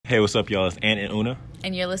Hey, what's up, y'all? It's Ant and Una.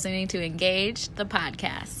 And you're listening to Engage, the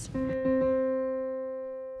podcast.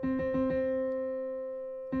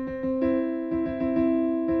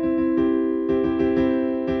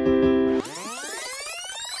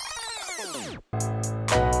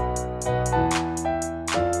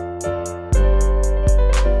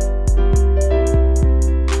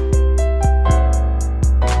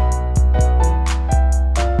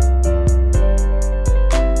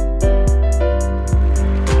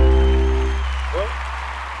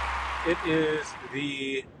 It is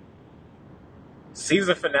the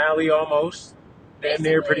season finale almost, and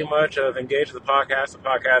near pretty much of Engage the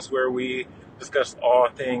podcast where we discuss all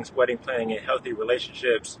things wedding planning and healthy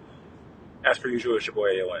relationships. As per usual, it's your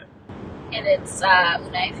boy AON. And it's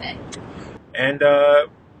Unaife. And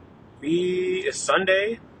it's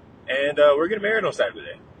Sunday, and we're getting married on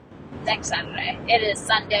Saturday. Next Saturday. It is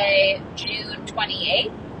Sunday, June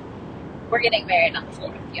 28th. We're getting married on the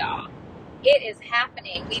 4th, y'all. It is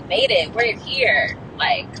happening. We made it. We're here.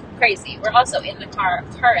 Like crazy. We're also in the car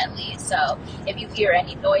currently. So if you hear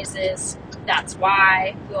any noises, that's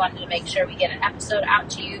why. We wanted to make sure we get an episode out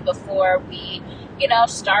to you before we,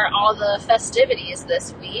 start all the festivities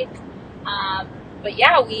this week. But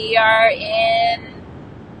yeah, we are in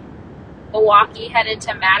Milwaukee, headed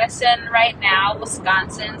to Madison right now,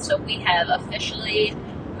 Wisconsin. So we have officially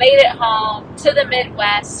made it home to the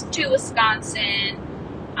Midwest, to Wisconsin.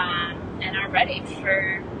 And are ready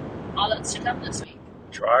for all that's to come this week.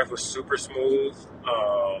 Drive was super smooth.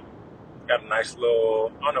 Got a nice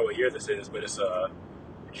little, I don't know what year this is, but it's a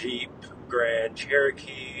Jeep Grand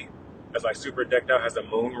Cherokee. It's like super decked out, has a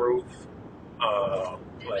moon roof.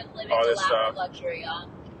 Like all this stuff. Luxury, y'all.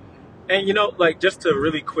 And just to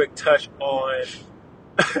really quick touch on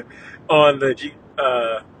on the Jeep,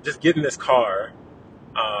 just getting this car.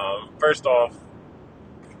 First off,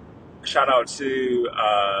 shout out to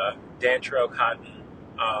Dantrell Cotton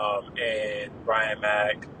and Brian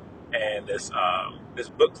Mack and this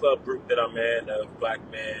book club group that I'm in of Black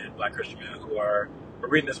men, Black Christian men who are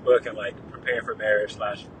reading this book and like preparing for marriage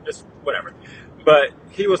 / just whatever. But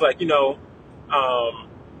he was like, we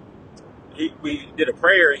did a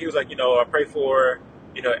prayer and he was like, I pray for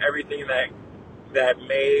everything that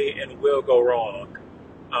may and will go wrong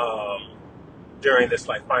during this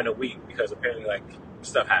like final week, because apparently like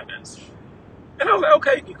stuff happens. And I was like,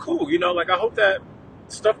 okay, cool. I hope that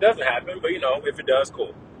stuff doesn't happen, but if it does,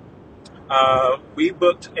 cool. We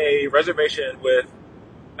booked a reservation with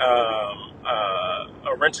a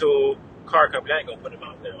rental car company. I ain't gonna put them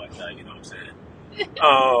out there like that, you know what I'm saying?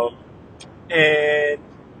 And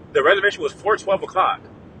the reservation was for 12 o'clock,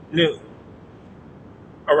 noon.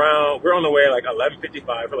 We're on the way like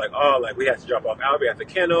 11:55. We're like, we have to drop off Albie at the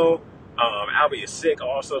kennel. Albie is sick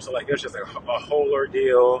also, so like it was just like a whole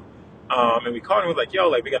ordeal. And we called him, we was like,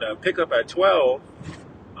 we gotta pick up at 12.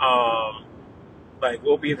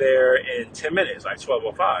 We'll be there in 10 minutes, like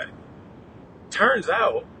 12:05. Turns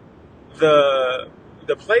out the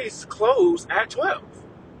place closed at 12.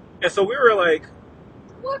 And so we were like,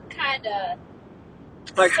 what kind of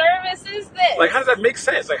service is this? Like, how does that make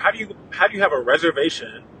sense? Like, how do you have a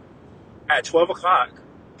reservation at 12 o'clock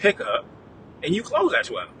pickup and you close at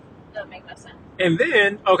 12? Doesn't make no sense. And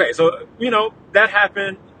then, okay, so, that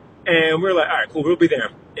happened. And we're like, all right, cool. We'll be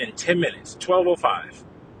there in 10 minutes, 12:05.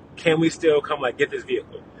 Can we still come, get this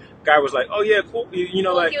vehicle? Guy was like, oh, yeah, cool. He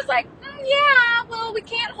was like, yeah, well, we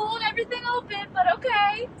can't hold everything open, but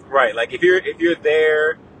okay. Right. Like, if you're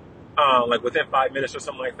there, within 5 minutes or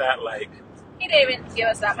something like that, He didn't even give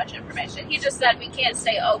us that much information. He just said we can't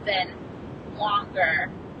stay open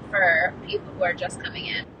longer for people who are just coming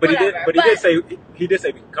in. But he did say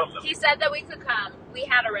we could come, though. He said that we could come. We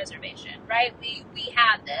had a reservation, right? We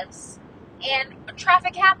had this. And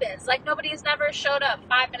traffic happens. Nobody has never showed up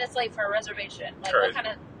 5 minutes late for a reservation. What kind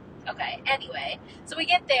of... Okay, anyway. So we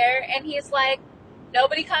get there, and he's like,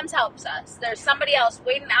 nobody comes helps us. There's somebody else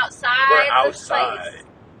waiting outside. We're outside.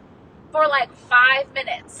 For 5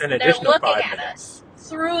 minutes. An additional 5 minutes. They're looking at us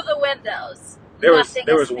through the windows. There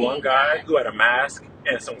was one guy who had a mask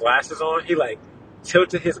and some glasses on. He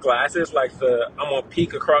tilted his glasses I'm gonna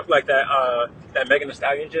peek across that Megan Thee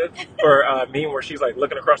Stallion gif or meme where she's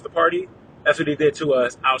looking across the party. That's what he did to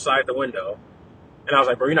us outside the window. And I was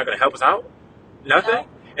like, bro, you're not gonna help us out? Nothing? No.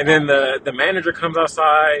 And then the manager comes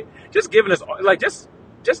outside, just giving us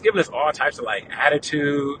just giving us all types of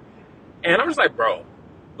attitude. And I'm just like, bro,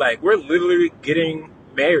 we're literally getting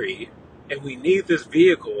married and we need this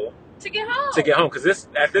vehicle to get home. Because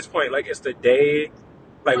at this point, it's the day,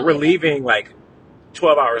 we're leaving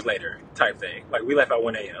 12 hours later type thing. We left at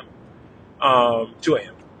 1 a.m., 2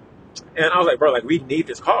 a.m. And I was like, bro, we need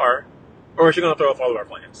this car or is she gonna throw off all of our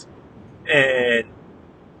plans? And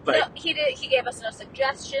like, no, he did. He gave us no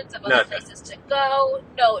suggestions of other nothing. places to go.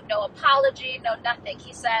 No apology. No nothing.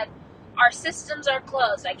 He said our systems are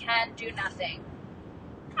closed. I can do nothing.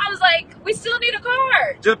 I was like, we still need a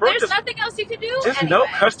car. There's nothing else you can do. Just anyway. no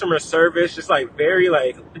customer service. Just like very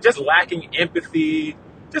like just lacking empathy.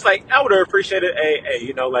 Just like I would have appreciated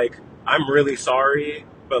you know, like I'm really sorry,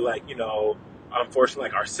 but like, you know, unfortunately,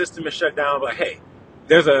 like our system is shut down. But hey,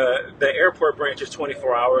 the airport branch is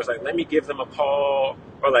 24 hours. Like, let me give them a call,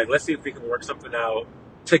 or like let's see if we can work something out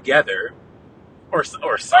together, or something.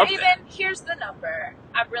 Or even here's the number.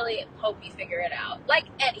 I really hope you figure it out. Like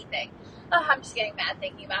anything. Oh, I'm just getting mad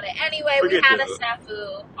thinking about it. Anyway, we had a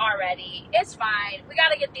snafu already. It's fine. We got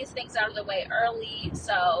to get these things out of the way early.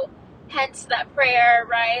 So, hence that prayer,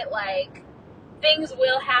 right? Like, things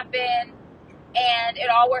will happen. And it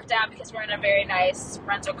all worked out because we're in a very nice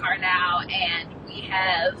rental car now. And we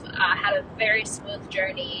have had a very smooth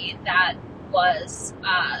journey that was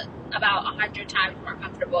about 100 times more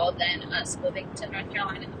comfortable than us moving to North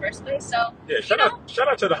Carolina in the first place. So, yeah, shout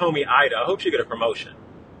out to the homie Ida. I hope she get a promotion.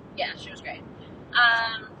 Yeah, she was great.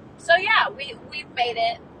 So yeah, we made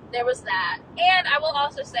it. There was that. And I will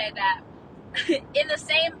also say that in the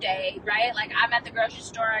same day, right? Like I'm at the grocery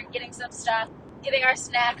store getting some stuff, getting our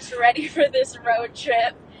snacks ready for this road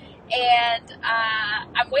trip. And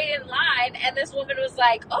I'm waiting in line, and this woman was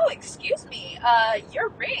like, "Oh, excuse me, your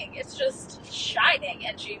ring, it's just shining."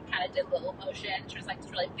 And she kind of did a little motion. She was like,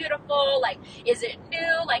 "It's really beautiful. Like, is it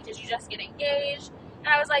new? Like, did you just get engaged?" And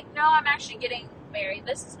I was like, "No, I'm actually getting married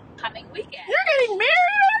this coming weekend." You're getting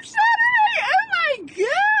married on Saturday? Oh my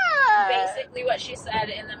god! Basically what she said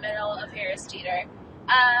in the middle of Harris Teeter.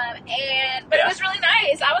 But it was really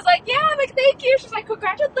nice. I was like, yeah, like, thank you. She's like,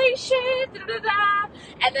 congratulations, da, da, da.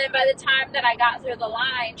 And then by the time that I got through the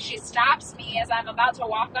line, she stops me as I'm about to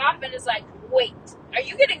walk off and is like, wait, are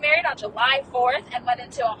you getting married on July 4th? And went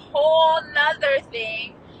into a whole nother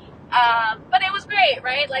thing. But it was great,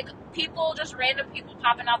 right? Like, people, just random people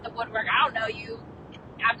popping out the woodwork. I don't know you.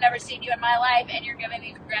 I've never seen you in my life, and you're giving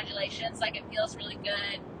me congratulations. Like, it feels really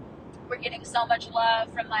good. We're getting so much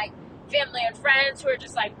love from, like, family and friends who are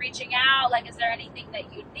just, like, reaching out. Like, is there anything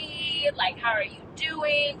that you need? Like, how are you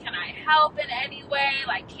doing? Can I help in any way?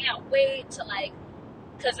 Like, can't wait to, like,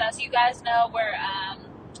 because as you guys know,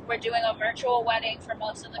 we're doing a virtual wedding for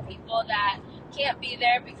most of the people that can't be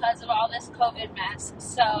there because of all this COVID mess.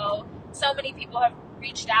 So many people have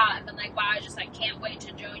reached out and been like, wow, I just, like, can't wait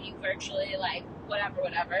to join you virtually, like,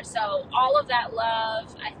 whatever. So all of that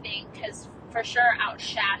love, I think, has for sure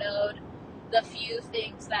outshadowed the few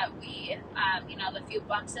things that we, the few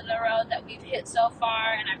bumps in the road that we've hit so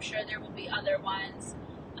far, and I'm sure there will be other ones.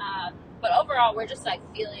 But overall, we're just, like,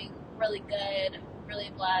 feeling really good,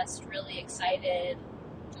 really blessed, really excited,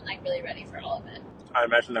 and, like, really ready for all of it. I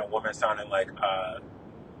imagine that woman sounding like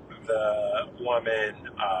the woman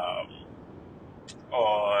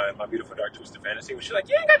on My Beautiful Dark Twisted Fantasy, when she's like,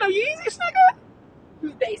 "You ain't got no Yeezys,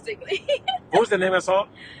 nigga." Basically. What was the name of that song?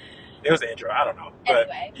 It was the intro. I don't know. But,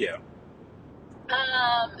 anyway. Yeah.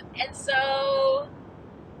 And so,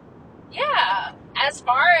 yeah, as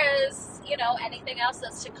far as, anything else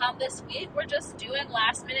that's to come this week, we're just doing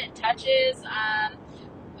last minute touches.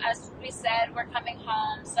 As we said, we're coming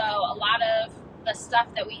home, so a lot of the stuff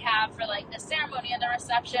that we have for, like, the ceremony and the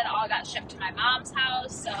reception all got shipped to my mom's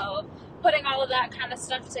house, so putting all of that kind of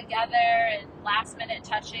stuff together and last minute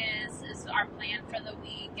touches is our plan for the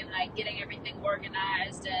week, and, like, getting everything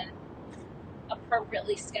organized and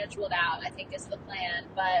appropriately scheduled out, I think, is the plan.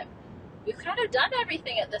 But we've kind of done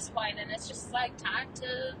everything at this point, and it's just, like, time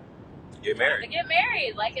to get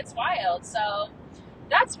married. Like, it's wild. So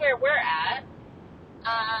that's where we're at.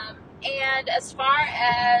 And as far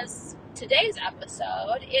as today's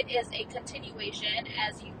episode, it is a continuation,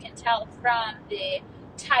 as you can tell from the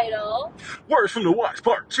title. Words from the Watch,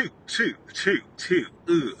 Part 2. Tell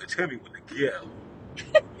me when to go.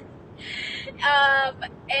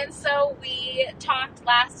 And so we talked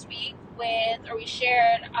last week we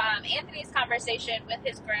shared Anthony's conversation with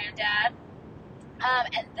his granddad.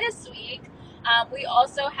 And this week, we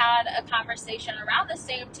also had a conversation around the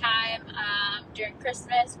same time during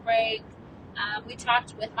Christmas break. We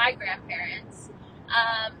talked with my grandparents,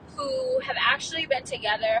 who have actually been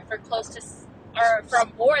together for for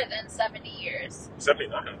more than 70 years.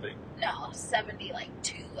 79, I think. No,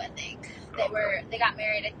 72, I think. They got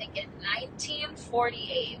married, I think, in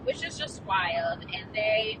 1948, which is just wild. And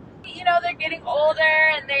they're getting older,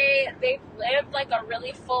 and they've lived, like, a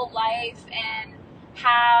really full life, and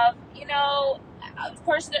have, of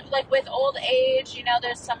course, like, with old age,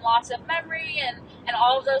 there's some loss of memory and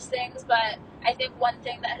all of those things, but I think one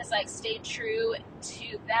thing that has like stayed true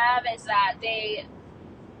to them is that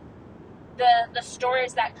the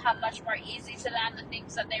stories that come much more easy to them, the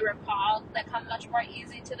things that they recall that come much more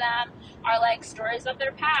easy to them are like stories of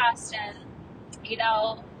their past, and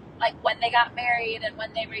like when they got married and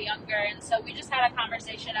when they were younger. And so we just had a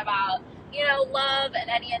conversation about love and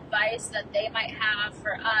any advice that they might have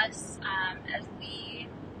for us as we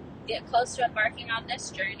get close to embarking on this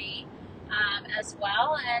journey as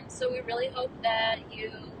well. And so we really hope that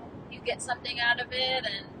you get something out of it,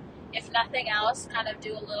 and if nothing else, kind of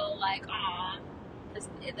do a little like, aw, because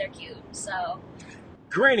they're cute. So,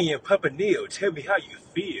 Granny and Papa Neil, tell me how you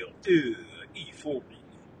feel. E40.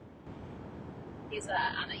 He's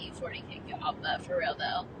on the E40 kick, y'all. But for real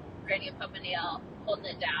though, Granny and Papa Neil holding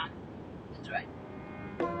it down. Enjoy.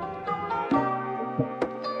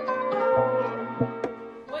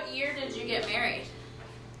 What year did you get married?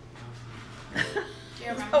 Do you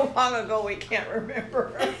remember? So long ago we can't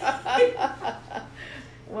remember.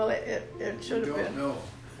 Well, it should have been. No.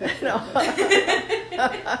 No.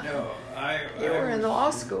 No, You were in law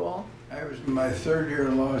school. I was in my third year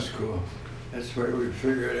of law school. That's where we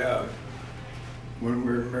figured it out when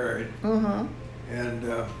we were married. Mm-hmm.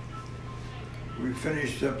 And we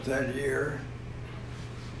finished up that year.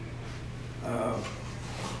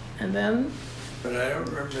 And then? But I don't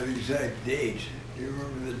remember the exact date. Do you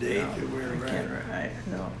remember the date that we were married?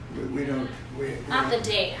 No. We don't. Not the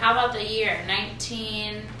date. How about the year?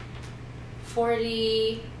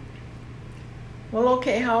 1940. Well,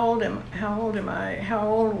 okay. How old am I? How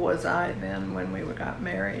old was I then when we got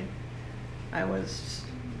married? I was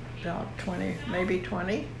about 20, maybe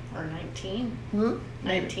 20 or 19. 19.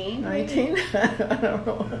 19. 19. I don't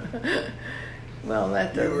know. Well,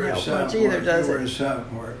 that You were doesn't a help much either, does You were a it?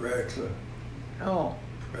 sophomore at Radcliffe, Oh,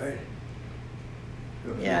 right?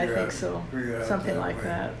 You'll yeah, I figure think out- so. figure it out Something that like way.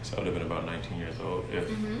 that. So I would have been about 19 years old if What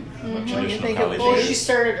do you traditional think it college would Oh, be? years. she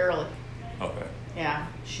started early. Okay. Yeah,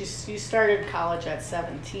 you started college at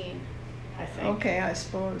 17, I think. Okay, I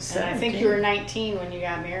suppose. And I think 17. you were 19 when you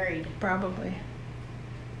got married. Probably.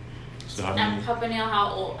 So how Now, many? Papa Neil,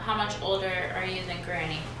 how much older are you than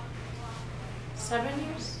Granny? 7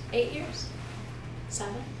 years? 8 years?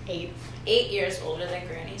 7? 8. 8 years older than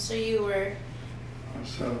Granny. So you were I'll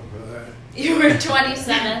settle for that.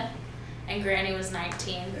 27 and Granny was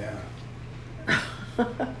 19. Yeah,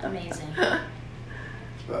 Amazing. that's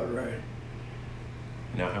about right.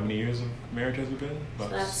 Now, how many years of marriage has it been? So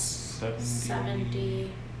About that's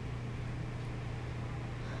 70.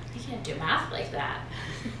 You can't do math like that.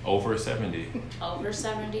 Over 70. Over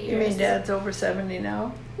 70 years. You mean Dad's over 70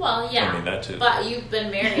 now? Well, yeah. I mean, that too. But you've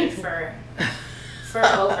been married for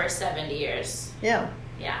over 70 years. Yeah.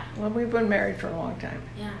 Yeah. Well, we've been married for a long time.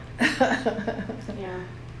 Yeah. Yeah.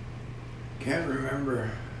 Can't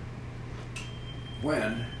remember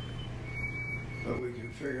when, but we can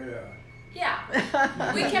figure it out. Yeah.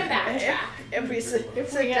 We can backtrack. If we sit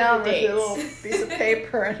we down have with the a little piece of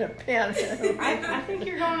paper and a pen. I think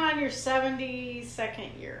you're going on your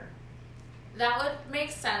 72nd year. That would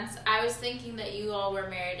make sense. I was thinking that you all were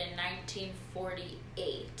married in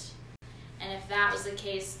 1948. And if that was the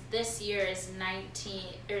case, this year is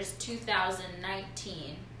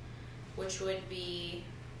 2019, which would be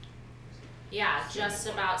just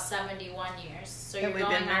about 71 years. So Have you're we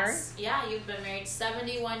going been on married? Yeah, you've been married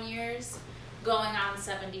 71 years, going on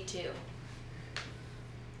 72.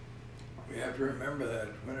 We have to remember that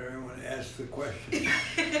when everyone asks the question.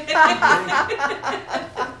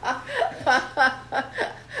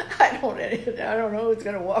 I don't know who's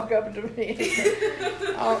going to walk up to me.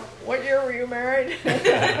 What year were you married?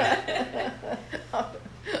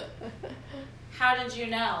 How did you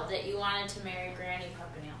know that you wanted to marry Granny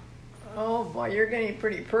Papa Neil? Oh boy, you're getting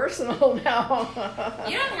pretty personal now.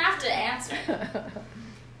 You don't have to answer.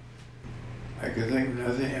 I could think of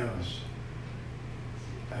nothing else.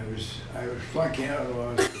 I was flunking out of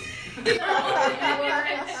law school.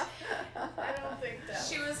 I don't think that.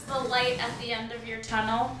 She was the light at the end of your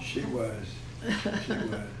tunnel. She was.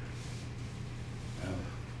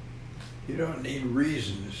 You don't need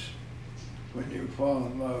reasons when you fall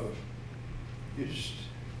in love. You just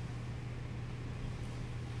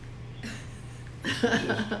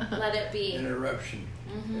Let it be. interruption.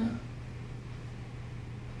 Mhm.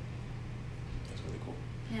 That's really cool.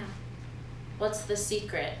 Yeah. What's the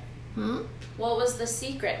secret? Hmm? What was the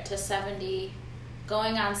secret to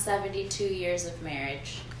going on 72 years of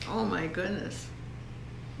marriage? Oh my goodness.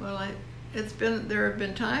 Well, there have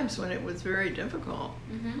been times when it was very difficult.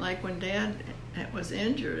 Mhm. Like when Dad was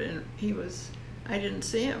injured and I didn't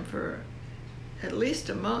see him for at least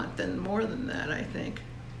a month and more than that, I think.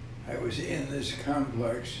 I was in this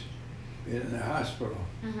complex in the hospital.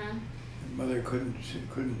 Mm-hmm. And Mother couldn't.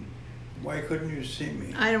 Why couldn't you see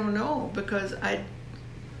me? I don't know, because I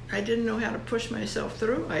didn't know how to push myself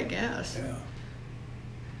through, I guess. Yeah.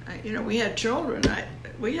 You know, we had children.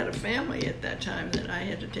 We had a family at that time that I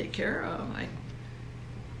had to take care of.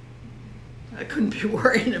 I couldn't be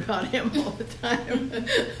worrying about him all the time.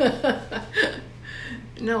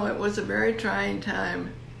 No, it was a very trying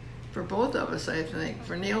time for both of us, I think.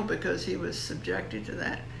 For Neil, because he was subjected to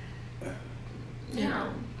that, you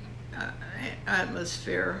know,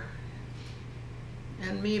 atmosphere.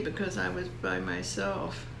 And me, because I was by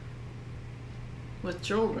myself with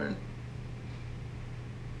children.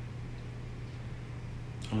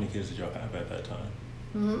 How many kids did y'all have at that time?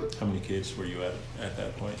 Mm-hmm. How many kids were you at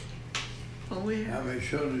that point? Well, we How many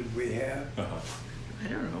children did we have? Uh-huh. I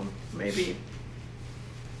don't know, maybe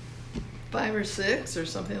 5 or 6 or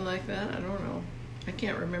something like that. I don't know. I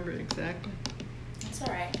can't remember exactly. That's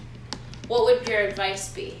all right. What would your advice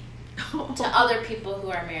be to other people who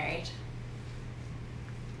are married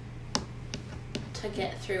to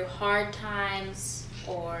get through hard times,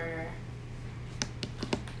 or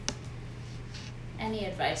any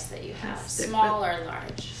advice that you have, Stick small with- or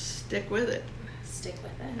large? Stick with it. Stick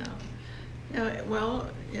with You it. know. Yeah, well,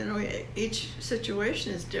 you know, each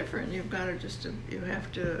situation is different. You've got to you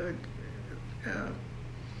have to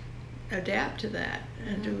adapt to that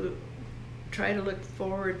and to try to look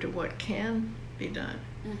forward to what can be done.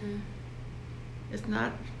 Mm-hmm. It's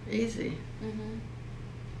not easy, Mm-hmm.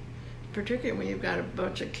 particularly when you've got a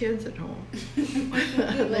bunch of kids at home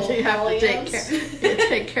that Little you have to hellions.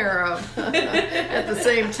 take care of at the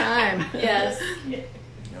same time. Yes, Y'all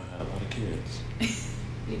had a lot of kids.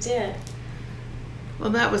 you did. Well,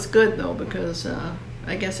 that was good though, because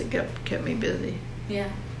I guess it kept me busy. Yeah.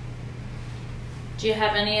 Do you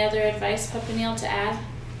have any other advice, Papa Neil, to add?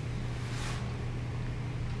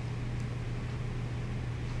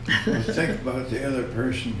 Well, think about the other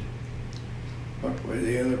person. What would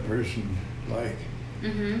the other person like?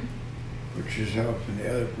 Mm-hmm. Put yourself in the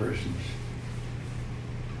other person's.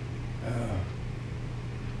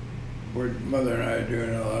 Mother and I are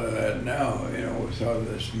doing a lot of that now, you know, with all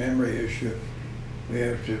this memory issue. We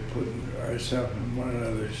have to put ourselves in one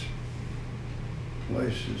another's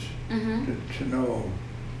places Mm-hmm. to know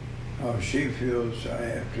how she feels. I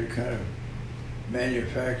have to kind of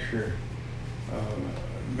manufacture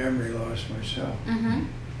memory loss myself. Mm-hmm.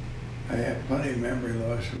 I have plenty of memory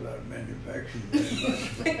loss without manufacturing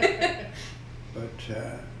very much. But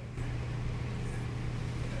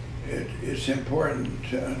it's important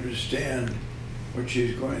to understand what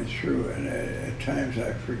she's going through, and at times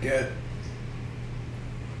I forget.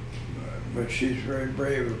 But she's very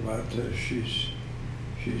brave about this. She's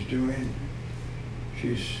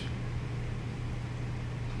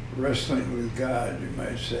wrestling with God, you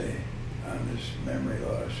might say, on this memory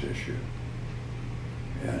loss issue.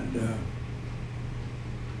 And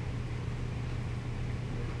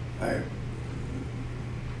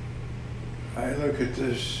I look at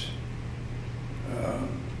this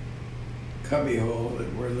cubbyhole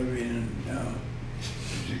that we're living in now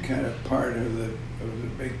as a kind of part of the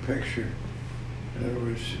big picture. In other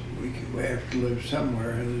words, we have to live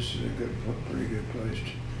somewhere, and this is a pretty good place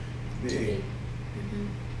to be. Mm-hmm.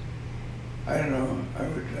 I don't know.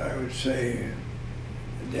 I would say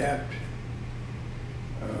adapt.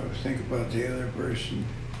 Think about the other person.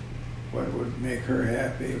 What would make her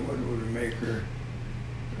happy? What would make her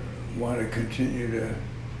want to continue to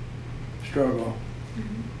struggle?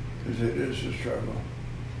 Because it is a struggle.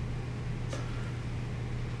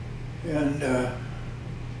 And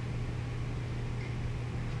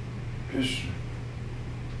just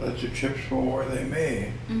let the chips fall where they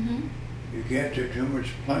may. Mm-hmm. You can't do too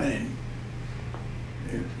much planning.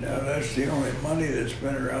 Now that's the only money that's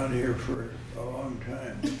been around here for a long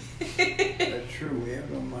time. That's true, we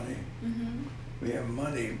have no money. Mm-hmm. We have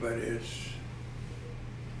money, but it's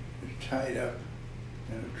tied up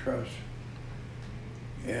in a trust.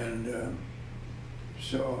 And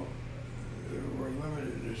so we're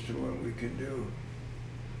limited as to what we can do.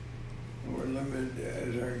 We're limited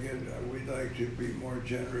as our kids. We'd like to be more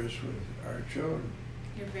generous with our children,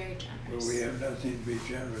 You're very but generous. we have nothing to be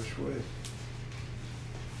generous with.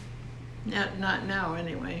 Not now,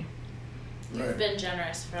 anyway. You've Right. been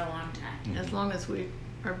generous for a long time. As long as we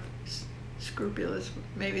are scrupulous,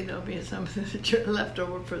 maybe there'll be something left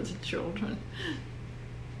over for the children.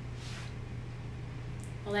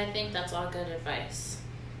 Well, I think that's all good advice.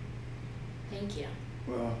 Thank you.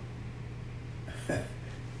 Well,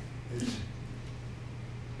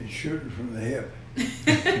 it's shooting from the hip.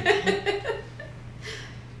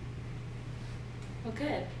 Well,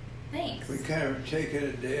 good. Thanks. We kind of take it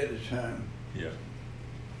a day at a time. Yeah.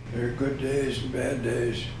 There are good days and bad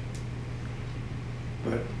days,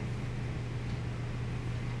 but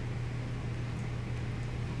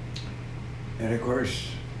and of course,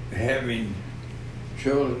 having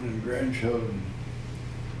children and grandchildren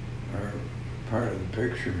are part of the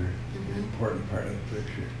picture, an important part of the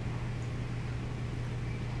picture.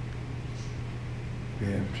 We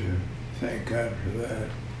have to thank God for that.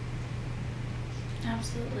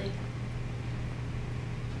 Absolutely.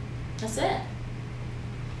 That's it.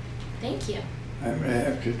 Thank you. I'm going to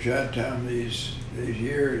have to jot down these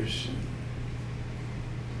years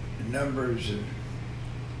and numbers of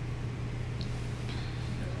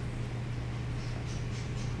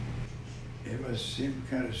it must seem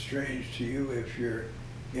kind of strange to you if you're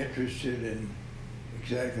interested in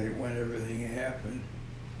exactly when everything happened.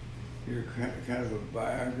 You're kind of a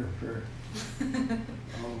biographer,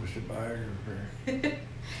 almost a biographer.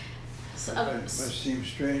 So, It must seem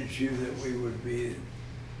strange to you that we would be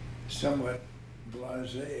somewhat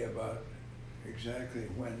blasé about exactly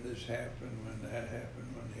when this happened, when that happened,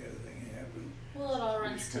 when the other thing happened. well, it all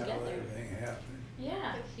runs Just kinda let together. everything happen.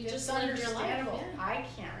 Yeah, you It's just lived your life. understandable. Yeah. I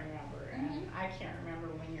can't remember, and I can't remember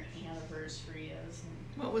when your anniversary is.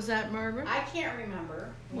 And What was that, Margaret? I can't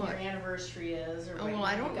remember when What? your anniversary is, or Oh, when well,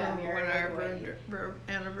 I you don't got remember when married. our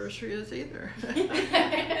anniversary is either.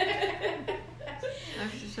 I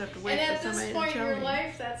just have to wait And for at this somebody point to in tell your me.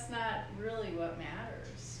 life, that's not really what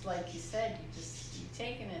matters. Like you said, you've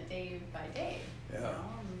taken it day by day. Yeah. You know?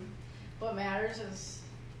 And what matters is,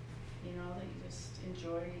 you know, that you just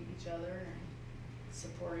enjoy each other and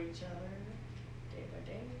support each other day by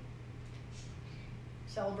day.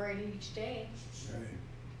 Celebrate each day. Right.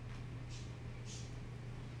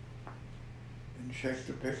 And check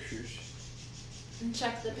the pictures. And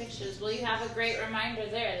check the pictures. Well, you have a great reminder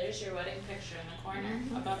there. There's your wedding picture in the corner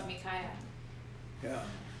above Micaiah. Yeah.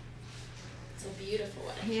 It's a beautiful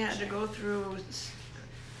wedding He had to picture. go through.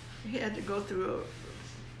 He had to go through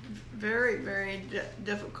a very, very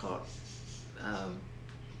difficult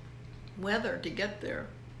weather to get there.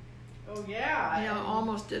 Oh yeah. He and-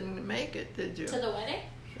 almost didn't make it, did you? To the wedding?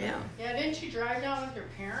 Yeah. Yeah, didn't you drive down with your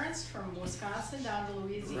parents from Wisconsin down to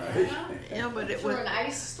Louisiana? Right. Yeah, but it Through was. an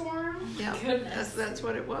ice storm? Yeah, Goodness. that's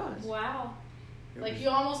what it was. Wow. It Like was- you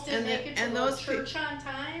almost didn't And make the- it to and the those church on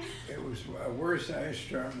time? It was a worse ice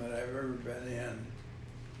storm than I've ever been in,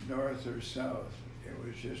 north or south. It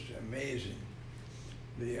was just amazing.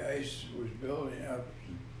 The ice was building up.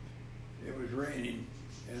 It was raining,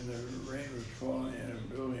 and the rain was falling and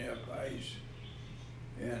building up ice.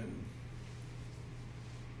 And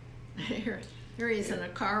Here he's in a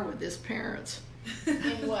car with his parents. In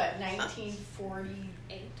what,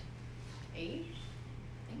 1948? Eight?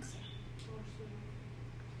 I think so.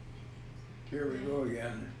 here we go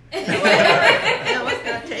again. Yeah, let's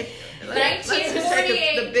not take. Let's just take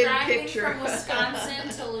 1948, the big driving picture. from Wisconsin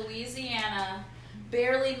to Louisiana,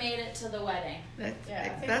 barely made it to the wedding. Yeah, I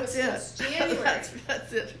think That's it it. was January.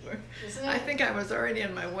 That's it. Isn't I it? think I was already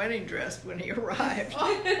in my wedding dress when he arrived.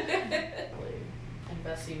 And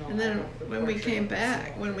Bessie And then when we came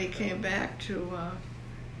back to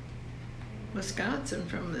Wisconsin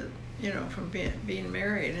from being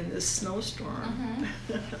married in this snowstorm,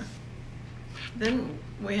 then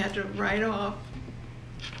we had to write off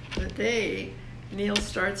the day Neil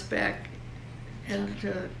starts back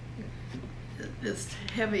into this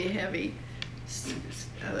heavy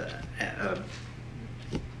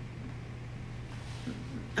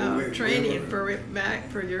training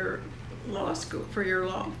for your law school, for your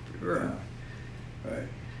law. Yeah. Right.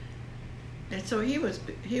 And so he was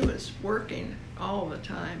working all the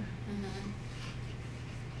time.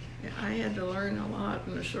 Yeah, I had to learn a lot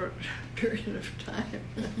in a short period of time.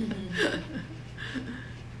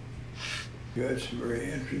 You had some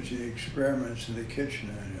very interesting experiments in the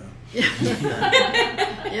kitchen, I know.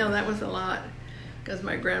 Yeah, that was a lot, because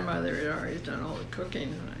my grandmother had already done all the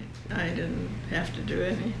cooking, and I didn't have to do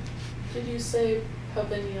any. Did you say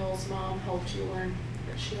Papa Neil's mom helped you learn,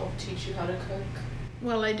 or she helped teach you how to cook?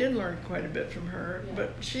 Well, I did learn quite a bit from her, Yeah.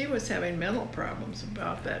 but she was having mental problems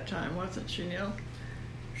about that time, wasn't she, Neil?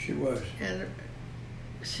 She was. And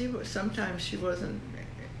sometimes she wasn't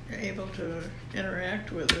able to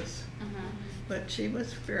interact with us, but she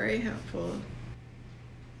was very helpful.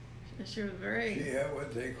 She was very. She had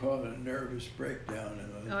what they call a nervous breakdown.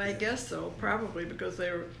 Oh, I guess so, probably because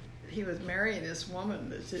he was marrying this woman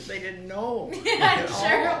that they didn't know. I'm at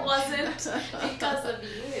sure all. it wasn't because of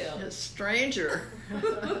you. A stranger.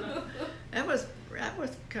 That was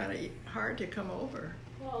kind of hard to come over.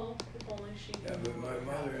 Well, if only she knew. Yeah, but my what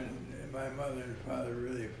mother happened. and father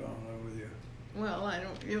really fell in love with you. Well, I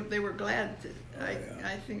don't. They were glad.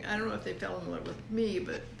 I think I don't know if they fell in love with me,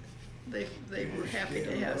 but they were happy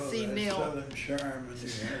to see Neil. Southern charm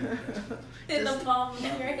in In the Just- palm of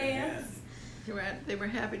your hands. They were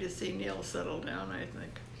happy to see Neil settle down, I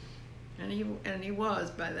think, and he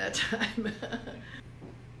was by that time.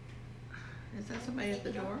 Is that somebody at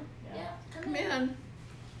the door? Yeah. Come in.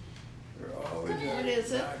 They're always What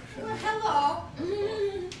is it? Well, hello.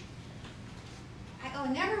 I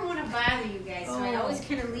never want to bother you guys, so I Oh. always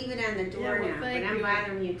kind of leave it on the door Yeah, well, now. But thank I'm you.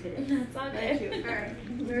 bothering you today. That's all Thank good. you. All right.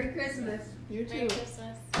 Merry Christmas. You Merry too.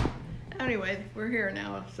 Christmas. Anyway, we're here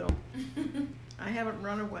now, so I haven't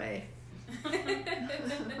run away.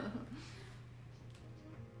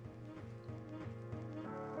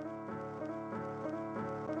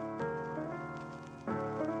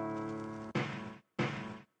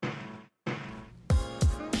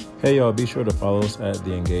 Hey y'all, be sure to follow us at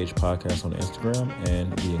The Engaged Podcast on Instagram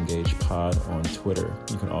and The Engaged Pod on Twitter.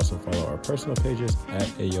 You can also follow our personal pages at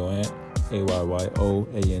Ayoant,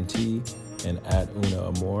 AYYOANT, and at Una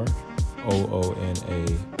Amor,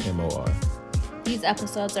 OONAMOR. These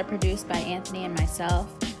episodes are produced by Anthony and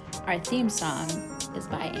myself. Our theme song is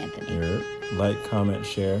by Anthony. Like, comment,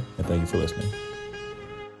 share, and thank you for listening.